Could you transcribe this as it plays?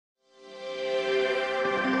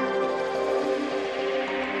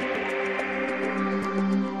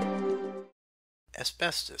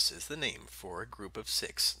Asbestos is the name for a group of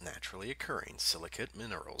 6 naturally occurring silicate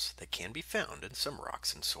minerals that can be found in some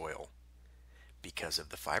rocks and soil. Because of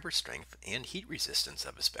the fiber strength and heat resistance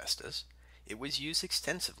of asbestos, it was used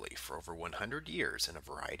extensively for over 100 years in a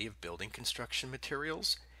variety of building construction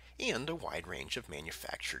materials and a wide range of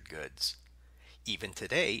manufactured goods. Even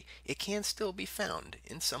today, it can still be found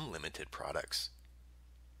in some limited products.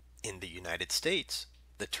 In the United States,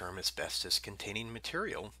 the term asbestos-containing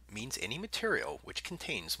material means any material which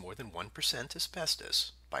contains more than 1%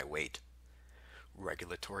 asbestos by weight.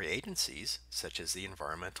 Regulatory agencies, such as the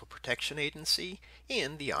Environmental Protection Agency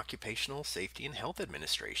and the Occupational Safety and Health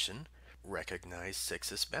Administration, recognize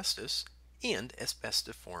 6 asbestos and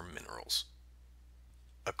asbestiform minerals.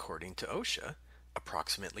 According to OSHA,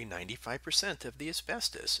 approximately 95% of the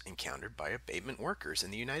asbestos encountered by abatement workers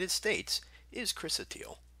in the United States is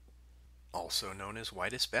chrysotile. Also known as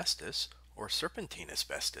white asbestos or serpentine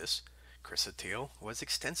asbestos, chrysotile was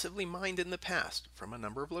extensively mined in the past from a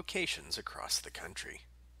number of locations across the country.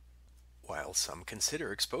 While some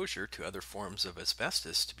consider exposure to other forms of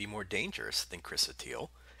asbestos to be more dangerous than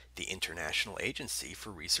chrysotile, the International Agency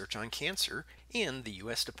for Research on Cancer and the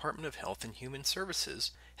U.S. Department of Health and Human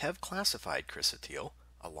Services have classified chrysotile,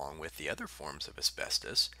 along with the other forms of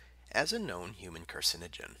asbestos, as a known human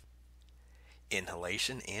carcinogen.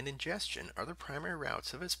 Inhalation and ingestion are the primary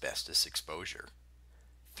routes of asbestos exposure.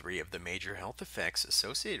 3 of the major health effects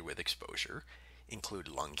associated with exposure include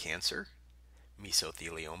lung cancer,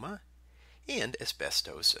 mesothelioma, and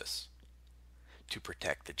asbestosis. To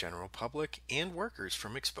protect the general public and workers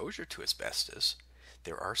from exposure to asbestos,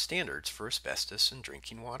 there are standards for asbestos in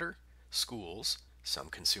drinking water, schools, some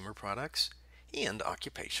consumer products, and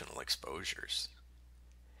occupational exposures.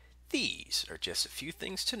 These are just a few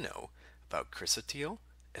things to know about chrysotile,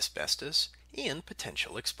 asbestos, and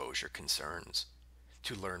potential exposure concerns.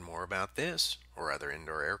 To learn more about this or other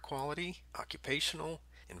indoor air quality, occupational,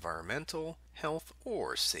 environmental, health,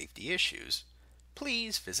 or safety issues,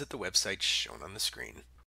 please visit the website shown on the screen.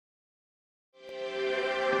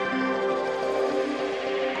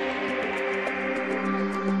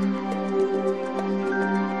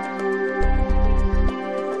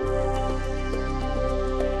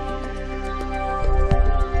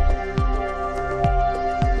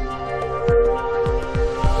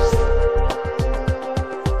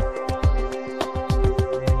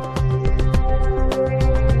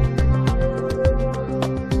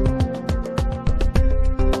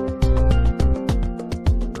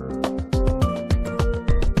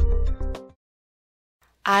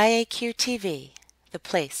 IAQ TV, the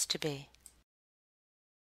place to be.